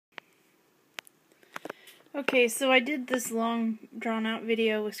Okay, so I did this long drawn out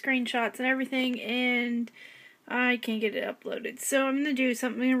video with screenshots and everything, and I can't get it uploaded. So I'm going to do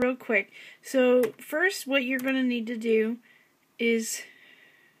something real quick. So first what you're going to need to do is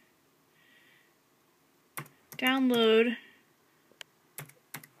download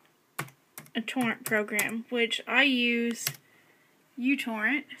a torrent program, which I use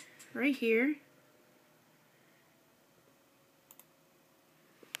uTorrent right here.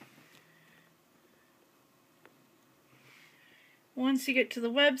 Once you get to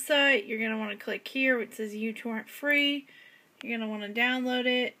the website, you're going to want to click here where it says uTorrent free. You're going to want to download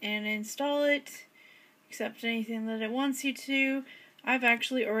it and install it, accept anything that it wants you to. I've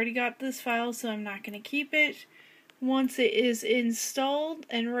actually already got this file, so I'm not going to keep it. Once it is installed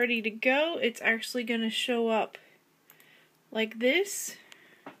and ready to go, it's actually going to show up like this.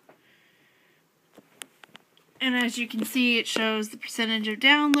 And as you can see, it shows the percentage of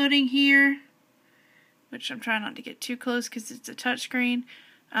downloading here, which I'm trying not to get too close because it's a touchscreen.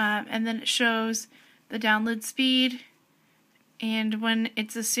 And then it shows the download speed and when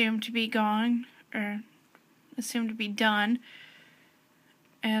it's assumed to be gone, or assumed to be done.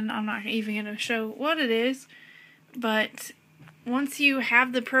 And I'm not even going to show what it is, but once you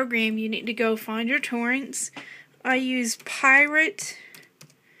have the program, you need to go find your torrents. I use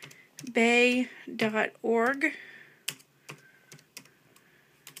piratebay.org.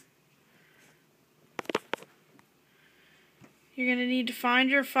 You're going to need to find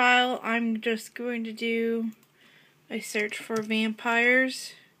your file. I'm just going to do a search for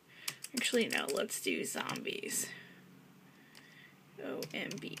vampires. Actually, no, let's do zombies.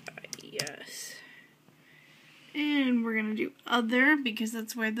 O-M-B-I-E-S. And we're going to do other because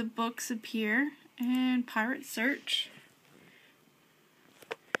that's where the books appear. And pirate search.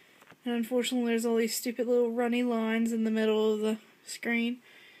 And unfortunately, there's all these stupid little runny lines in the middle of the screen.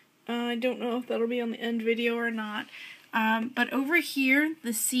 I don't know if that'll be on the end video or not. But over here,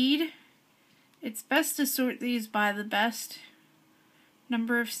 the seed, it's best to sort these by the best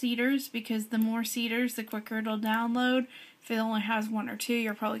number of seeders, because the more seeders, the quicker it'll download. If it only has one or two,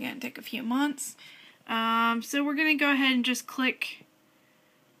 you're probably going to take a few months. So we're going to go ahead and just click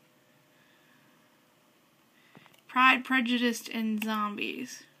Pride, Prejudice, and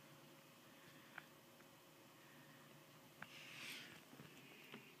Zombies.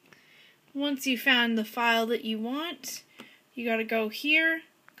 Once you found the file that you want, you got to go here,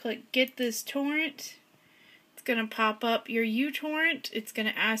 click Get This Torrent. It's going to pop up your uTorrent. It's going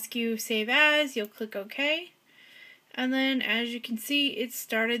to ask you Save As. You'll click OK. And then, as you can see, it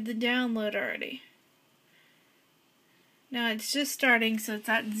started the download already. Now it's just starting, so it's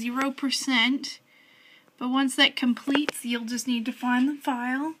at 0%. But once that completes, you'll just need to find the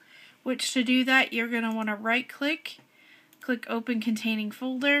file, which to do that, you're going to want to right-click, click Open Containing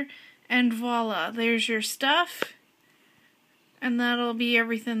Folder, and voila, there's your stuff. And that'll be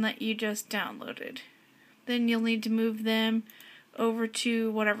everything that you just downloaded. Then you'll need to move them over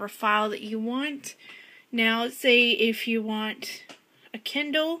to whatever file that you want. Now, say if you want a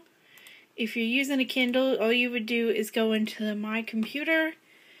Kindle. If you're using a Kindle, all you would do is go into My Computer.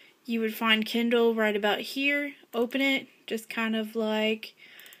 You would find Kindle right about here. Open it, just kind of like,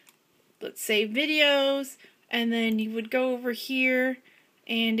 let's say, videos. And then you would go over here.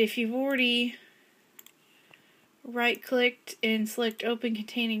 And if you've already right-clicked and select Open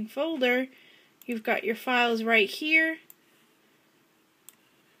Containing Folder, you've got your files right here.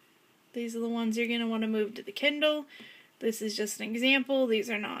 These are the ones you're going to want to move to the Kindle. This is just an example. These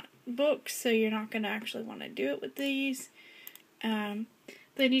are not books, so you're not going to actually want to do it with these. Then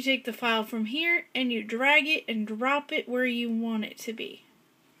you take the file from here and you drag it and drop it where you want it to be.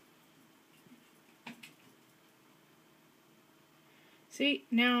 See,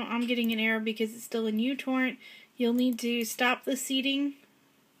 now I'm getting an error because it's still in uTorrent. You'll need to stop the seeding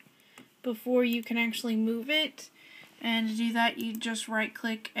before you can actually move it. And to do that, you just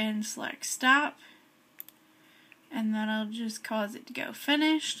right-click and select Stop. And that'll just cause it to go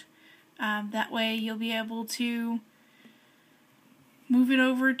finished. That way you'll be able to move it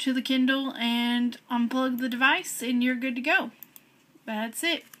over to the Kindle and unplug the device and you're good to go. That's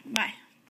it. Bye.